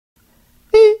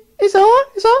It's on?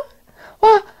 It's on?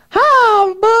 Well, hi,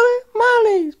 everybody. My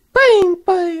name's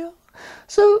Penpal.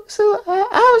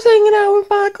 I was hanging out with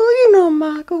Michael. You know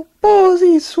Michael. Boy,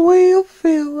 he's a swell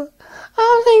fella. I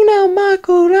was hanging out with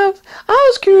Michael, and I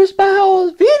was curious about how all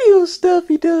his video stuff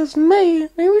he does, man.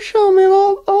 He was showing me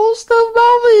all stuff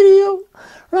about video.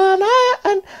 Right,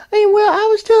 well, I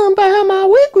was telling him about how my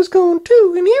week was going,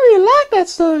 too, and he really liked that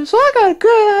story. So I got a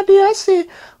great idea. I said,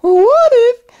 well, what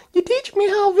if you teach me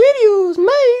how video is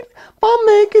made by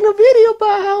making a video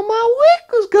about how my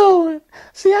week was going?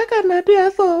 See, I got an idea. I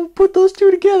thought I would put those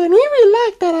two together, and he really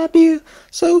liked that idea.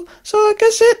 So I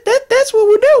guess that's what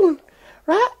we're doing,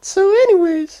 right? So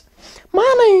anyways,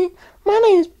 my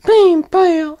name's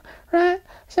Penpal, right?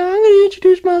 So I'm gonna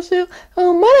introduce myself.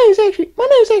 My name's actually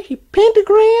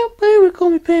Pentagram, but everybody call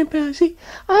me Penpal. See,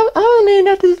 I'm named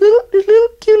after this little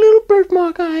cute little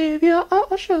birthmark I have. Yeah,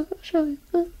 I'll show you.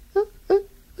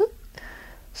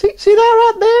 See that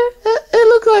right there? It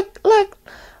looks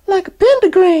like a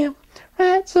pentagram,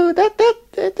 right? So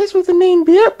that's what the name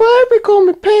be. But everybody call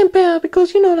me Penpal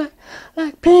because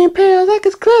like Penpal, like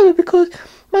it's clever because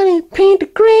my name's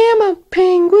Pentagram, I'm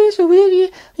penguin, so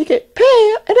you get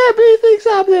Pen, and everybody thinks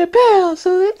I'm their pal,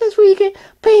 so that's where you get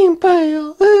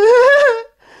Penpal.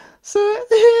 So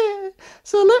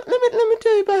let me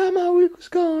tell you about how my week was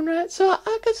going, right? So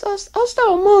I guess I'll start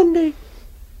on Monday.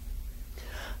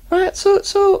 Right, so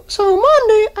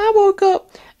Monday I woke up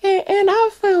and I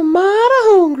felt mighty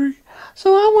hungry.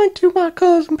 So I went to my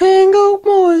cousin Pango.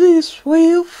 Boy, he's a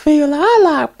swell fella. I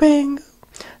like Pango.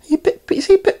 Pango, he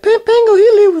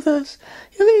lived with us.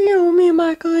 Me and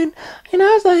Michael, and I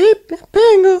was like, hey,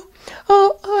 Pango,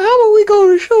 how about we go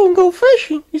to the shore and go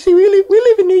fishing? You see, we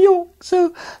live in New York,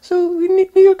 so in New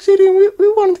York City, and I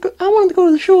wanted to go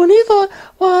to the shore, and he thought,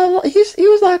 well, he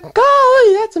was like,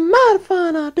 golly, that's a mighty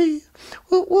fine idea.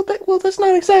 Well, that's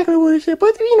not exactly what he said,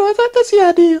 but I thought that's the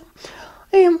idea.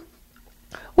 And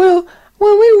well,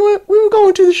 when we were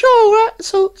going to the shore, right?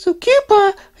 So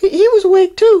Cupid, he was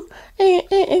awake too,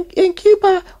 and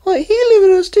Cupid, well, he lived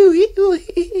with us too.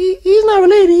 He's not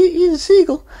related. He's a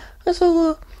seagull. And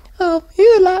so he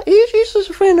was like, he's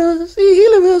just a friend of us. He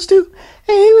lived with us too,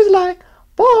 and he was like,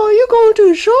 boy, are you going to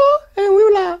the shore? And we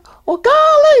were like, well,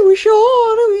 golly, we sure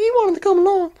are. He wanted to come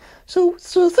along. So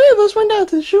three of us went down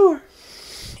to the shore,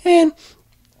 and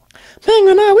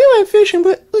Penguin and I, we went fishing,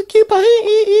 but Cupid,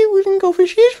 he wouldn't go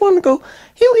fishing. He just wanted to go.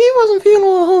 He wasn't feeling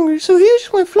all hungry, so he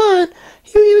just went flying.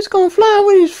 He was going to fly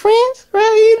with his friends,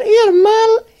 right? He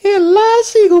had a lot of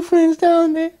seagull friends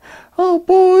down there. Oh,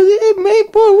 boy,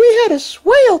 we had a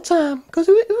swell time, because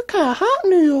it was kind of hot in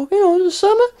New York. It was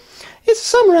summer. It's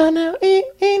summer right now,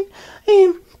 and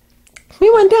we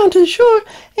went down to the shore,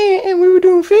 and we were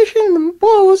doing fishing, and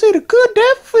boy, was it a good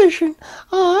day for fishing.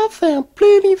 Oh, I found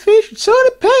plenty of fish, and so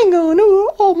did Pango, and they were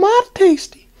all mighty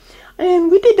tasty. And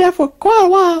we did that for quite a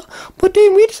while, but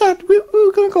then we decided we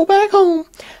were going to go back home.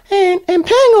 And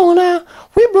Pango and I,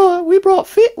 we brought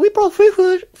fish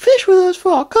with us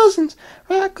for our cousins,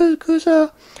 right? Cause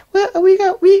we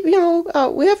have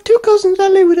two cousins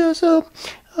that live with us.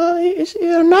 It's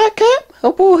Nightcap.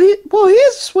 Oh boy, he's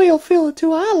a swell fella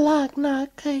too. I like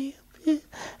Nightcap. Yeah.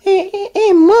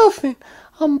 And Muffin.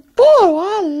 Boy,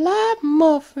 I like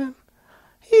Muffin.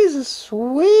 He's a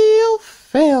swell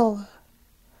fella.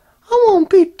 I want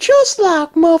to be just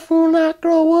like Muffin when I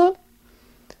grow up.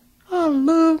 I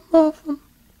love Muffin.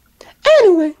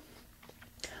 Anyway,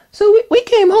 so we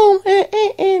came home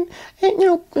and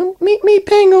me,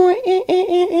 Pango,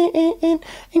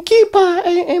 and Cupid,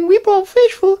 and we brought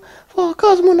fish for our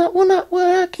cousin. Well, not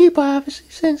Cupid, obviously,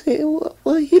 since he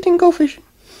didn't go fishing.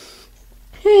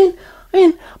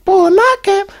 And boy,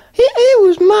 Nightcap, he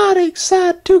was mighty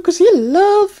excited too, cause he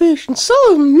loved fishing. So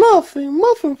was Muffin.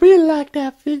 Muffin really liked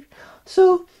that fish.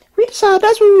 So we decided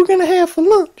that's what we were gonna have for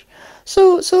lunch.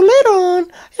 So later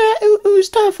on, it was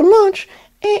time for lunch,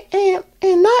 and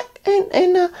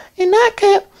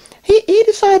Nightcap, he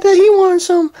decided that he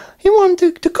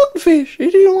wanted to cook the fish. He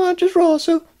didn't want it just raw.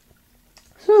 So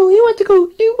he went to go,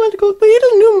 but he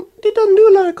doesn't do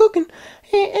a lot of cooking.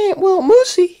 And well,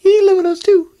 Moosey, he lived with us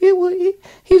too.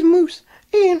 He's Moose,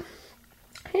 and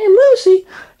Moosey,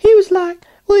 he was like,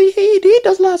 well, he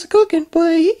does lots of cooking,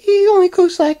 but he only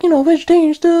cooks like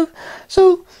vegetarian stuff.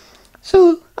 So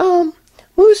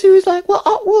Moosey was like,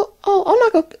 I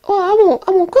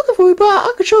won't cook it for you, but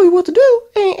I could show you what to do.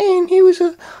 And he was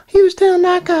telling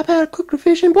Nightcap how to cook the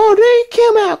fish, and boy, they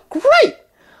came out great.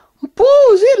 Boy,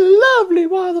 was it lovely.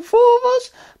 While the four of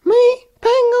us, me,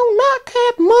 Pango,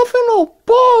 Nightcap, Muffin, oh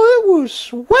boy, it was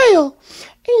swell.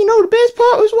 And the best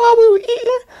part was while we were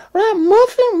eating, right?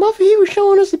 Muffin, he was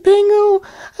showing us a Pango,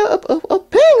 a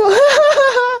Pango.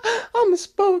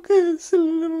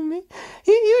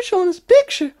 showing this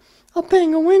picture of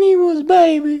Penguin when he was a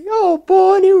baby. Oh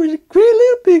boy, and it was a great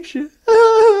little picture.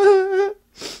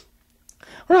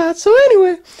 Right, so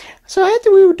anyway, so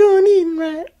after we were done eating,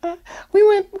 right, we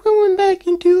went back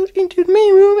into the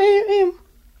main room, and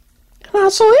I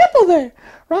saw Hippo there,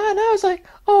 right, and I was like,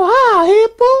 oh, hi,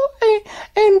 Hippo,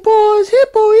 and boys,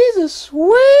 Hippo, he's a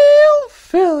swell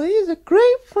fella, he's a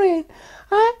great friend,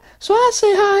 right, so I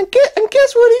say hi, and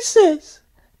guess what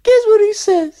he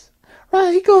says,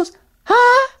 right, he goes,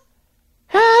 hi,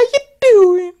 how you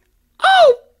doing?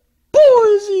 Oh, boy,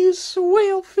 is he a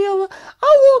swell fella.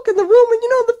 I walk in the room and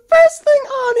the first thing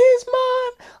on his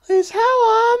mind is how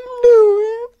I'm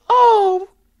doing. Oh,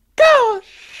 gosh,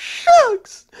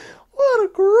 shucks. What a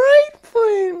great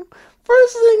friend.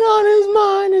 First thing on his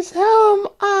mind is how am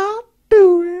I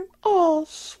doing. Oh,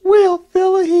 swell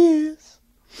fella he is.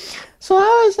 So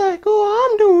I was like, oh,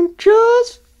 I'm doing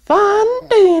just fine and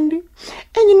dandy.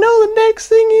 And the next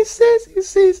thing he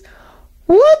says,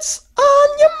 what's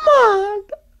on your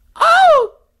mind?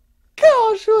 Oh,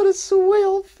 gosh, what a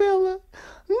swell fella.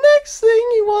 Next thing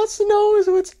he wants to know is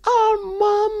what's on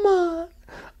my mind.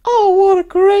 Oh, what a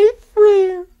great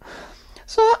friend.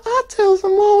 So I tells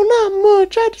him, oh, not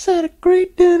much. I just had a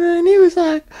great dinner. And he was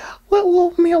like, I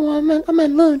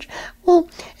meant lunch. Well,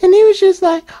 and he was just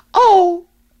like, oh,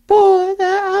 boy,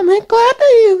 I'm glad to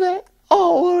hear that.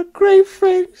 Oh, what a great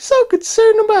friend. He's so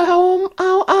concerned about how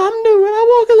I'm doing. I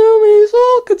walk in the room and he's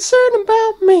all concerned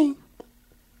about me.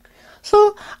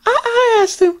 So I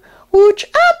asked him, what you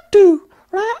up to?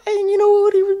 Right? And you know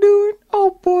what he was doing?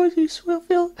 Oh, boy, he's swell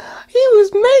fella. He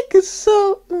was making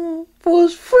something for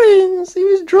his friends. He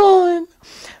was drawing.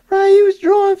 Right? He was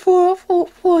drawing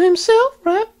for himself,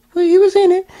 right? Well, he was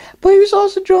in it. But he was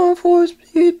also drawing for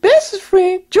his bestest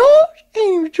friend, George.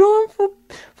 And he was drawing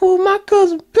for my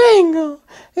cousin, Bingo.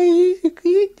 And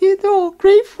they're all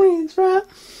great friends, right?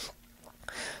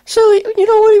 So, you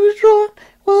know what he was drawing?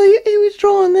 Well, he was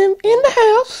drawing them in the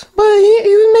house, but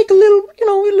he would make a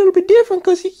little bit different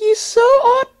because he's so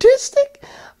artistic.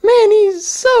 Man, he's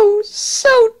so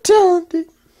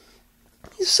talented.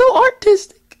 He's so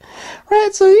artistic,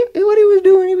 right? So what he was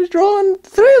doing, he was drawing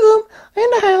 3 of them in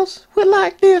the house with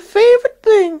like their favorite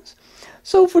things.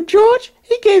 So for George,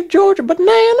 he gave George a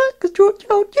banana, because George,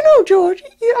 you know George.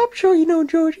 I'm sure you know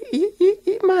George.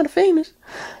 He mighty famous.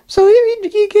 So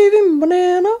he gave him a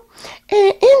banana.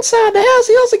 And inside the house,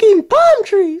 he also gave him palm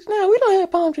trees. Now, we don't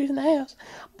have palm trees in the house.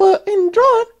 But in the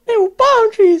drawing, there were palm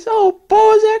trees. Oh,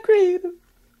 boy, is that creative.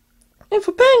 And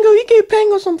for Pango, he gave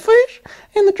Pango some fish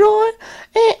in the drawing.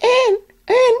 And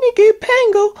he gave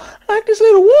Pango like this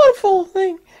little waterfall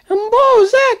thing. And boy,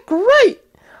 was that great.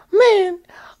 Man,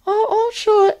 I'm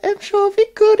sure if he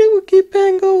could, he would give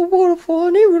Pango a waterfall,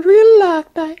 and he would really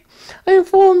like that. And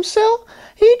for himself,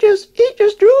 he just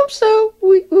drew himself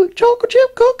with chocolate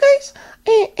chip cookies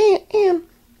and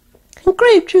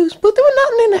grape juice. But there was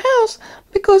nothing in the house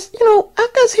because, I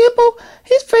guess Hippo,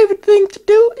 his favorite thing to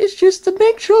do is just to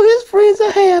make sure his friends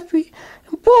are happy.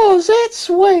 And boy, is that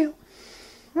swell.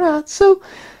 Right, so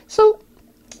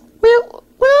anyway,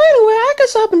 I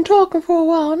guess I've been talking for a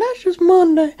while, and that's just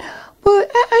Monday.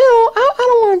 But, I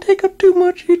don't want to take up too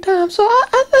much of your time, so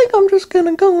I think I'm just going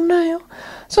to go now.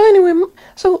 So anyway,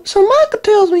 so Michael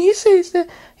tells me, he says that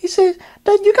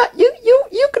you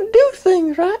can do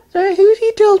things, right?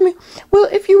 He tells me, well,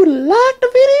 if you like the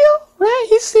video, right,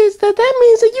 he says that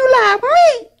means that you like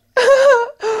me.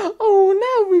 Oh,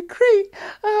 that would be great.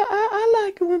 I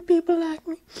like it when people like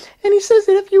me. And he says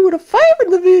that if you would have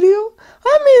favored the video,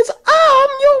 that means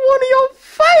one of your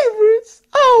favorites.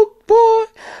 Oh, boy,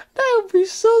 that would be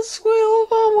so swell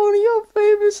if I'm one of your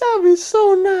favorites. That would be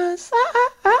so nice.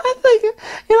 I think,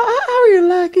 I really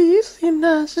like it. You seem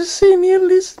nice. Just sitting here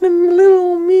listening to little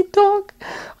old me talk.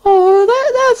 Oh,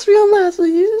 that's real nice of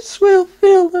you. Swell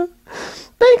fella.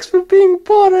 Thanks for being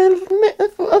part of me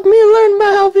learning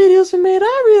about how videos are made.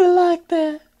 I really like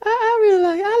that.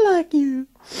 I like you.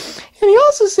 And he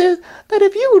also says that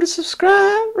if you were to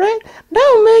subscribe, right,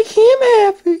 that would make him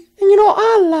happy. And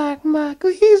I like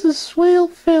Michael. He's a swell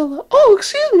fella. Oh,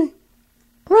 excuse me.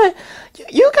 Right.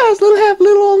 You guys have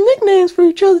little old nicknames for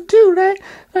each other too, right?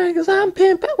 Because I'm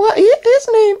Penpal. Well, his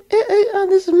name,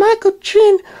 this is Michael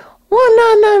Chin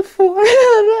 1994.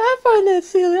 I find that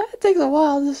silly. It takes a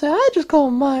while to say. I just call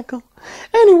him Michael.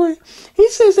 Anyway, he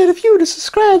says that if you were to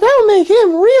subscribe, that would make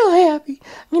him real happy.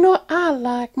 I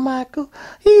like Michael.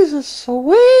 He's a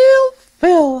swell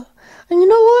fella. And you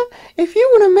know what? If you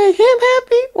were to make him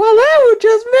happy, well, that would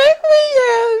just make me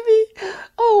happy.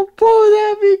 Oh, boy,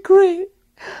 that'd be great.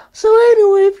 So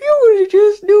anyway, if you were to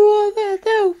just do all that,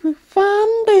 that would be fine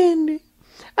and dandy.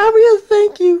 I really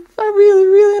thank you. I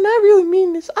really, and I really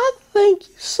mean this. I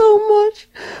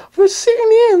much for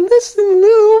sitting here and listening to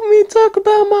little old me talk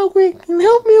about my week and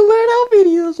help me learn our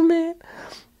videos, man.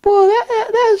 Boy,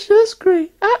 that's just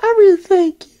great. I really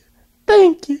thank you.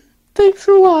 Thank you. Thanks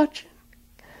for watching.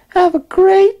 Have a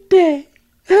great day.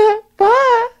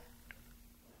 Bye.